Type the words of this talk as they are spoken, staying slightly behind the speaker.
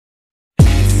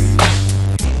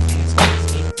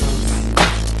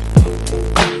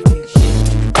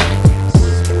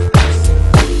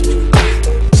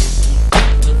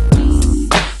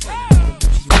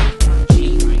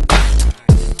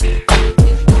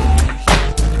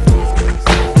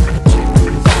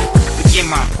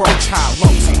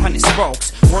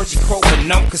folks. Words you quote but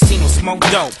no casino smoke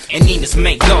dope. And Nina's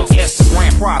make those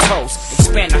Instagram prize hosts.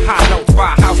 Expand the high notes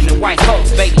by housing and white hoes.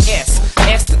 Baby S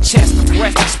the chest, the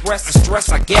breast, express the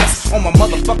stress I guess. On my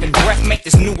motherfucking breath, make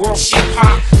this new world shit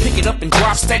pop. Pick it up and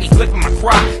drop steady, flipping my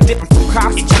crop. Dipping from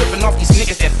cops and tripping off these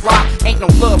niggas that fly. Ain't no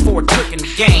love for a trick in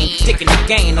the game. Dick in the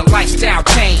game, a lifestyle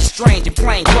change. Strange and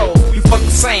plain clothes. We fuck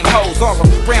the same hoes all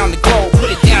around the globe. Put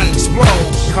it down and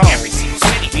explode. Every single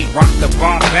city, we rock the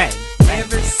Bombay.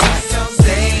 Every single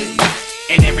day.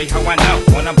 And every hoe I know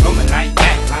when I'm blowing like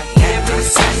that. Every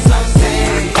single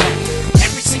day.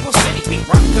 Every single city, we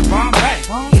rock the Bombay.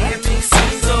 Every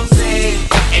single day.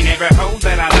 And every hoe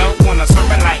that I know wanna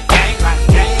serve it like that.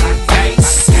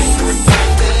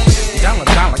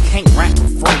 Dollar can't rap for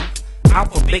free.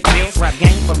 Out for big meals, rap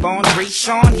game for laundry.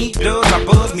 Sean, he does, I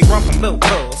buzz me rum from Lil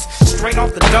Cuz. Straight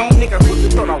off the dome, nigga, who you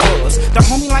thought I was? The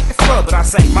homie like the flood, but I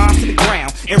say mom to the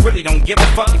ground. And really don't give a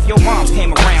fuck if your mom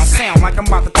came around. Sound like I'm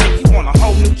about to take you on a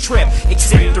whole new trip.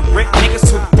 Except the rip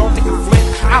niggas who thought they could flip.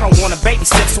 I don't wanna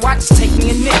babysit, so I just take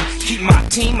me a nip. Keep my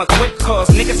team equipped, cause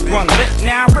niggas run lit.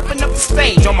 Now I'm ripping up the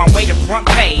stage on my way to front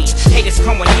page. Haters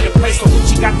come when need a place, so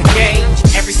Gucci got the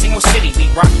gauge. Every single city,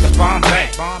 we rock the Bombay.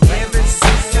 Every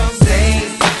single day.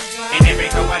 And every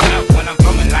hoe I know when I'm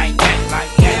blowing like that.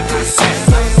 Every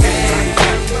single day.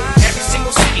 Every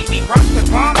single city, we rock the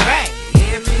Bombay.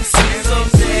 Every single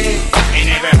day. And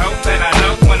every hoe that I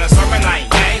know when I'm serving like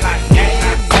that.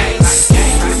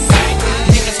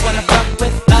 Niggas wanna fuck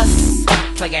with us.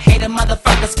 Player hater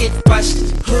motherfuckers get crushed.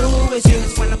 Who is you?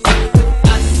 Niggas wanna fuck with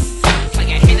us.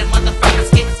 Player hater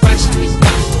motherfuckers get crushed.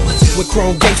 With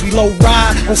Chrome Gates, we low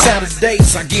ride on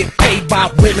Saturdays. I get paid by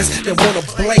women that wanna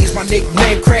blaze. My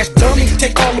nickname Crash Dummy,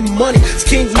 take all the money. It's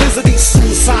King Lizard, these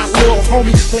suicide little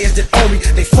homie. Players that owe me,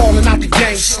 they falling out the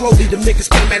game slowly. The niggas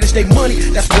can't manage their money,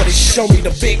 that's what it show me.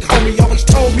 The big homie always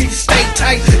told me to stay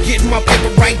tight. Getting my paper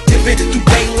right, dipping through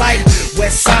daylight.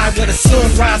 West side where the sun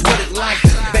rise, what it like.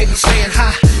 Baby staying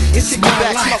high, it's in my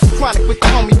life. Smoke chronic with the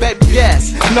homie, baby,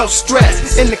 yes. No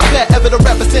stress, in the cut, ever to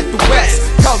represent the West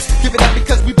Coast. Give it up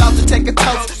because we bout to take a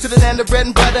toast to the land of bread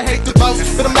and butter, hate the boast.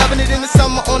 But I'm loving it in the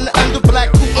summer on the under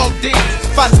black coupe on D.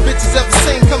 Finest bitches ever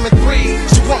seen coming threes.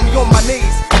 She want me on my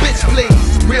knees, bitch please.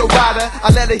 Real rider,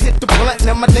 I let her hit the blunt,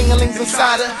 now my dingling's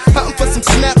inside her. Hunting for some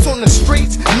snaps on the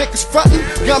streets, niggas frontin',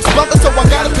 guns bumpin', so I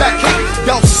got a back heat.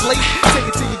 Don't sleep,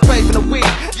 take it to your grave in a week.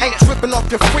 Ain't trippin'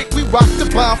 off your freak, we rock the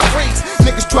bomb freaks.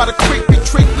 Niggas try to creep,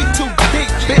 retreat, we too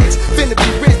deep, bitch. Finna be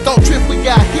rich, don't trip, we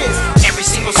got